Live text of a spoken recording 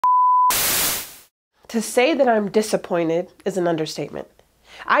To say that I'm disappointed is an understatement.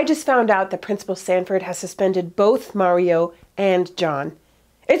 I just found out that Principal Sanford has suspended both Mario and John.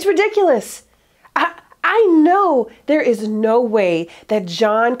 It's ridiculous. I know there is no way that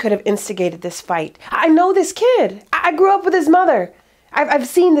John could have instigated this fight. I know this kid. I grew up with his mother. I've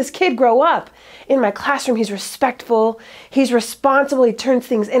seen this kid grow up. In my classroom, he's respectful. He's responsible. He turns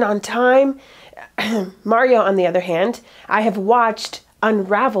things in on time. Mario, on the other hand, I have watched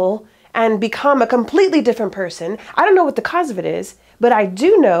unravel and become a completely different person. I don't know what the cause of it is, but I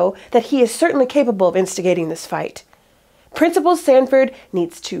do know that he is certainly capable of instigating this fight. Principal Sanford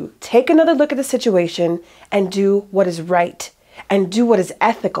needs to take another look at the situation and do what is right and do what is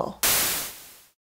ethical.